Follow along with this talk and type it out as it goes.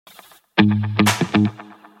Hello,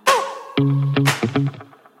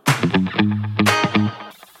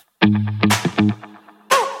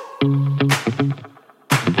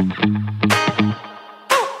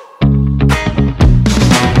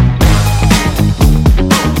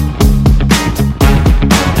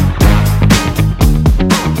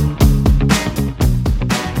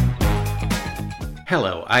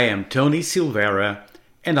 I am Tony Silveira,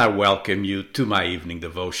 and I welcome you to my evening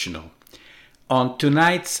devotional. On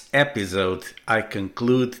tonight's episode, I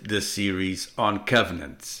conclude the series on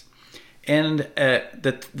covenants. And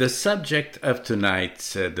the subject of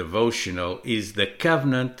tonight's devotional is the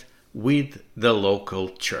covenant with the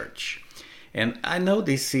local church. And I know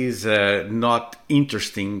this is not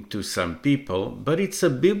interesting to some people, but it's a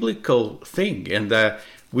biblical thing, and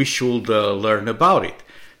we should learn about it.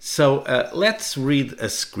 So let's read a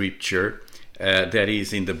scripture that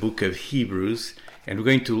is in the book of Hebrews, and we're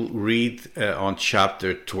going to read on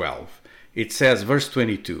chapter 12. It says, verse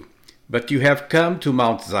 22, "But you have come to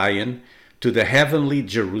Mount Zion, to the heavenly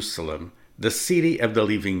Jerusalem, the city of the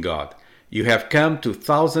living God. You have come to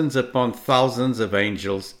thousands upon thousands of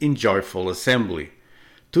angels in joyful assembly,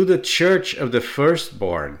 to the church of the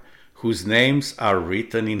firstborn, whose names are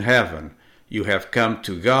written in heaven. You have come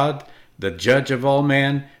to God, the judge of all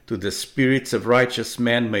men, to the spirits of righteous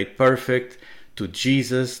men made perfect, to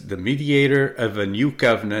Jesus, the mediator of a new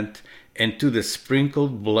covenant, and to the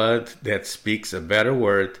sprinkled blood that speaks a better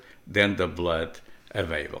word than the blood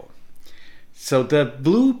of Abel." So the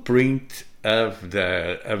blueprint of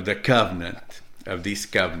the covenant, of this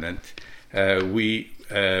covenant, we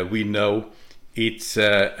know it's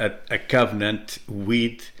a covenant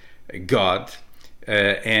with God,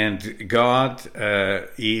 and God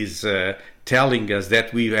is telling us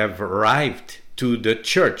that we have arrived to the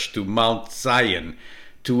church, to Mount Zion,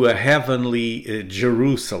 to a heavenly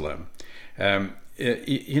Jerusalem.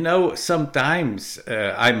 Sometimes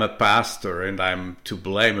I'm a pastor and I'm to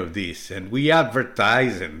blame of this, and we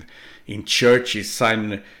advertise in churches,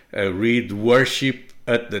 read worship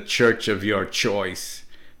at the church of your choice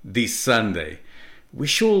this Sunday. We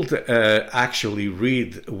should actually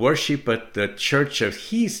read worship at the church of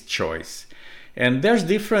his choice. And there's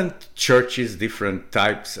different churches, different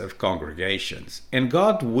types of congregations. And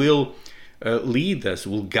God will lead us,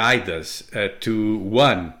 will guide us to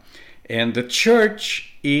one. And the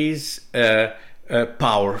church is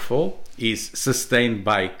powerful, is sustained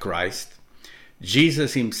by Christ.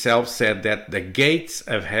 Jesus himself said that the gates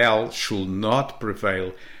of hell should not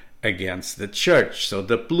prevail against the church. So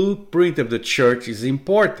the blueprint of the church is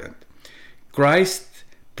important. Christ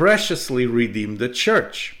preciously redeemed the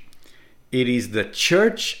church. It is the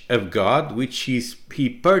church of God which he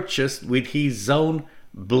purchased with his own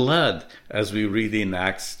blood, as we read in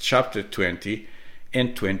Acts chapter 20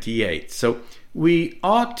 and 28. So we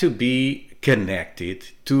ought to be connected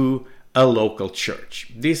to a local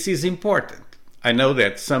church. This is important. I know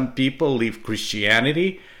that some people leave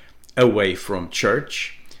Christianity away from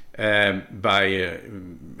church by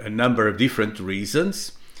a number of different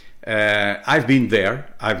reasons. I've been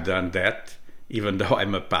there. I've done that, even though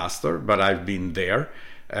I'm a pastor, but I've been there,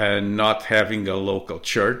 not having a local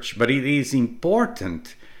church. But it is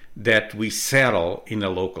important that we settle in a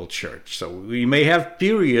local church. So we may have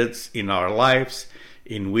periods in our lives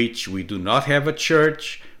in which we do not have a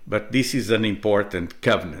church, but this is an important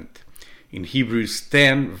covenant. In Hebrews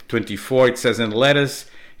 10:24 it says, "And let us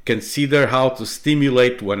consider how to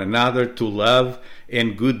stimulate one another to love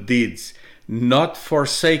and good deeds, not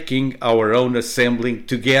forsaking our own assembling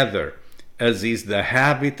together, as is the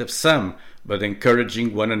habit of some, but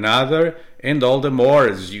encouraging one another, and all the more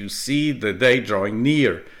as you see the day drawing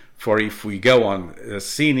near. For if we go on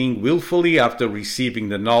sinning willfully after receiving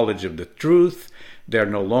the knowledge of the truth, there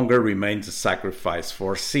no longer remains a sacrifice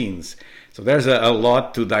for sins." So there's a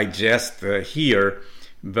lot to digest here,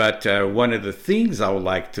 but one of the things I would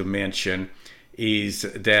like to mention is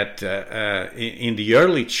that in the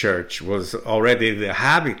early church was already the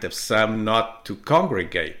habit of some not to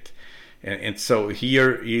congregate. And so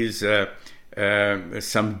here is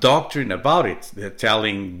some doctrine about it,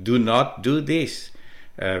 telling do not do this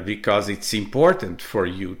because it's important for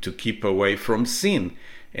you to keep away from sin.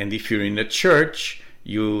 And if you're in a church,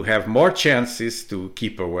 you have more chances to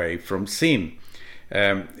keep away from sin.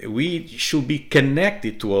 We should be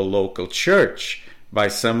connected to a local church by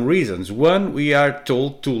some reasons. One, we are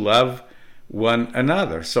told to love one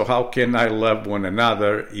another. So how can I love one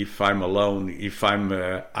another if I'm alone, if I'm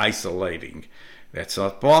isolating? That's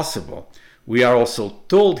not possible. We are also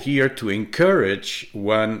told here to encourage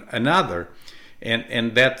one another.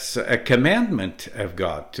 And that's a commandment of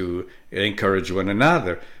God, to encourage one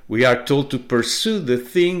another. We are told to pursue the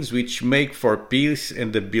things which make for peace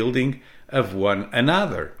and the building of one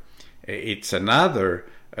another. It's another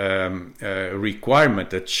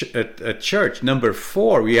requirement at church. Number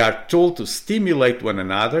 4, we are told to stimulate one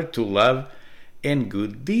another to love and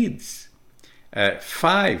good deeds.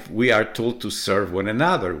 5, we are told to serve one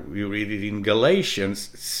another. We read it in Galatians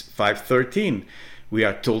 5:13. We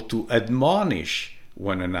are told to admonish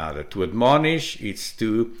one another. To admonish is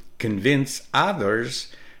to convince others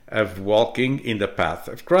of walking in the path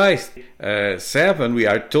of Christ. 7, we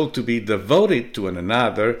are told to be devoted to one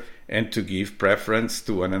another and to give preference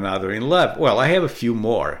to one another in love. Well, I have a few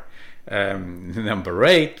more. Number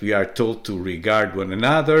 8, we are told to regard one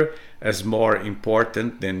another as more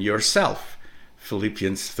important than yourself.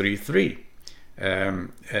 Philippians 3:3.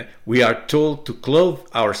 We are told to clothe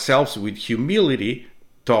ourselves with humility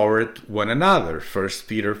toward one another. 1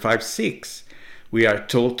 Peter 5:6. We are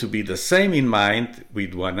told to be the same in mind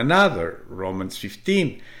with one another. Romans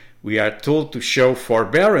 15. We are told to show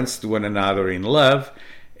forbearance to one another in love,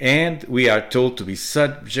 and we are told to be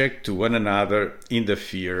subject to one another in the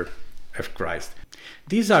fear of Christ.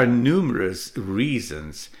 These are numerous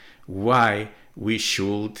reasons why we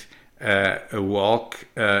should walk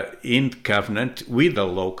in covenant with a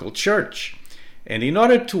local church. And in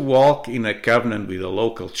order to walk in a covenant with a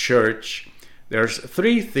local church, there's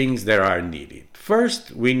 3 things that are needed.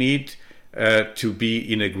 First, we need to be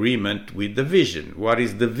in agreement with the vision. What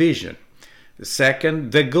is the vision?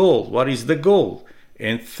 Second, the goal. What is the goal?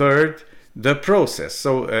 And third, the process.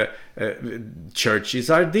 So churches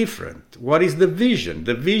are different. What is the vision?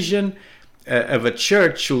 The vision of a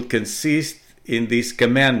church should consist in this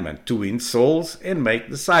commandment: to win souls and make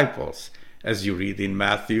disciples, as you read in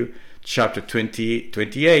Matthew chapter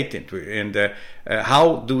 28. And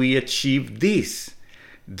how do we achieve this?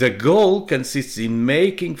 The goal consists in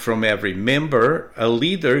making from every member a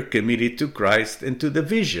leader committed to Christ and to the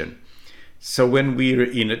vision. So when we're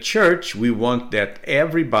in a church, we want that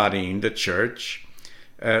everybody in the church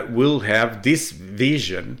will have this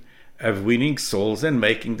vision of winning souls and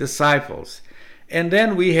making disciples. And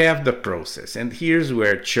then we have the process. And here's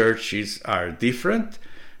where churches are different.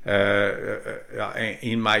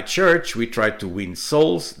 In my church, we try to win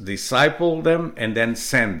souls, disciple them, and then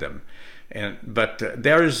send them. But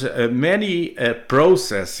there's many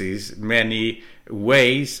processes, many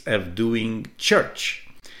ways of doing church.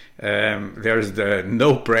 There's the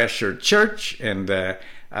no pressure church, and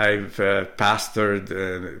I've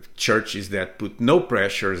pastored churches that put no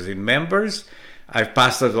pressures in members. I've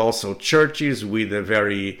pastored also churches with a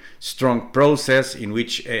very strong process in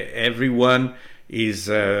which everyone is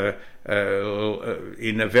in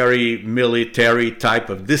a very military type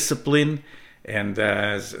of discipline. And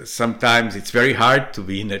sometimes it's very hard to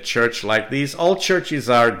be in a church like this. All churches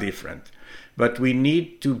are different, but we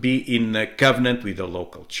need to be in a covenant with the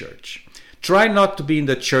local church. Try not to be in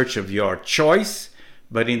the church of your choice,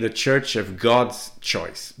 but in the church of God's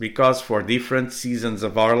choice, because for different seasons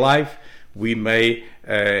of our life, we may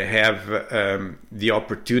have the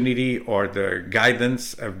opportunity or the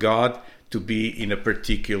guidance of God to be in a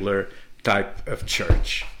particular type of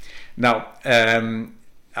church. Now,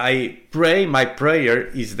 I pray, my prayer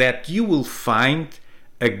is that you will find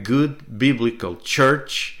a good biblical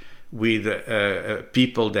church with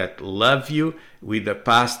people that love you, with a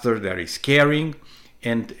pastor that is caring.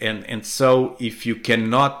 And so if you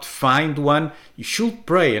cannot find one, you should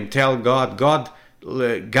pray and tell God, God,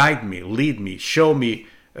 guide me, lead me, show me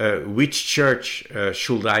which church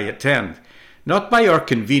should I attend. Not by your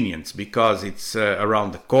convenience, because it's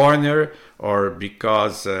around the corner, or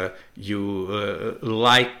because you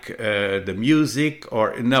like the music,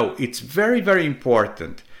 or no, it's very, very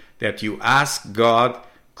important that you ask God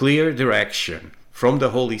clear direction from the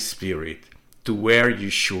Holy Spirit to where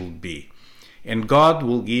you should be. And God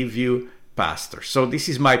will give you pastors. So this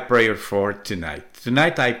is my prayer for tonight.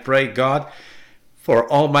 Tonight I pray, God, for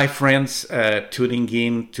all my friends tuning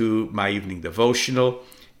in to my evening devotional.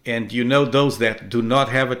 And you know, those that do not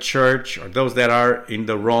have a church, or those that are in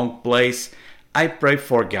the wrong place, I pray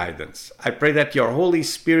for guidance. I pray that your Holy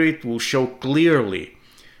Spirit will show clearly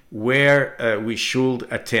where we should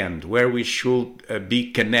attend, where we should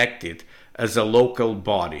be connected as a local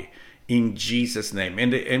body, in Jesus' name.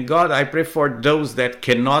 And God, I pray for those that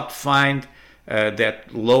cannot find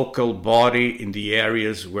that local body in the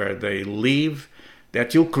areas where they live,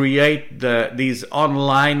 that you'll create these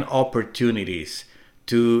online opportunities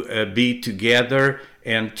to be together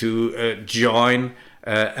and to join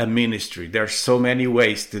a ministry. There are so many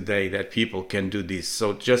ways today that people can do this.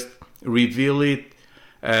 So just reveal it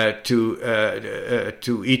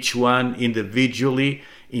to each one individually.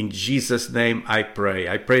 In Jesus' name I pray.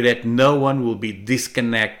 I pray that no one will be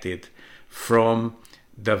disconnected from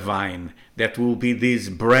the vine, that will be these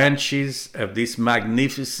branches of this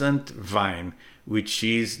magnificent vine, which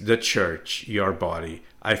is the church, your body.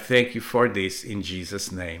 I thank you for this in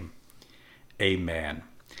Jesus' name. Amen.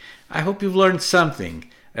 I hope you've learned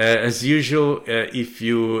something. As usual, if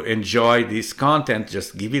you enjoy this content,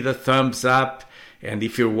 just give it a thumbs up. And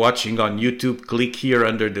if you're watching on YouTube, click here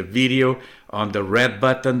under the video on the red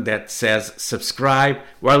button that says subscribe.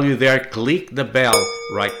 While you're there, click the bell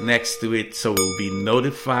right next to it so you'll be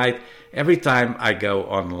notified every time I go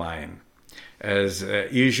online. As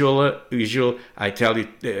usual, I tell you,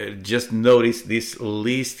 just notice this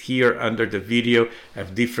list here under the video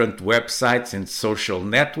of different websites and social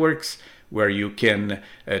networks where you can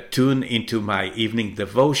tune into my evening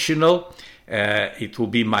devotional. It will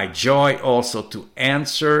be my joy also to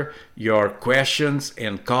answer your questions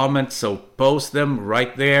and comments, so post them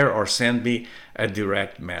right there or send me a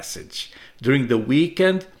direct message. During the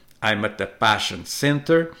weekend, I'm at the Passion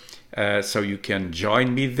Center, so you can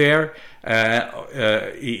join me there.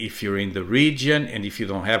 If you're in the region and if you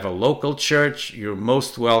don't have a local church, you're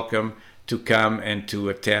most welcome to come and to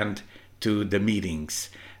attend to the meetings.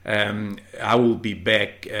 I will be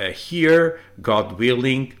back here, God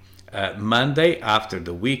willing, Monday after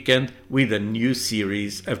the weekend with a new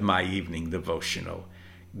series of my evening devotional.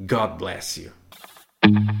 God bless you.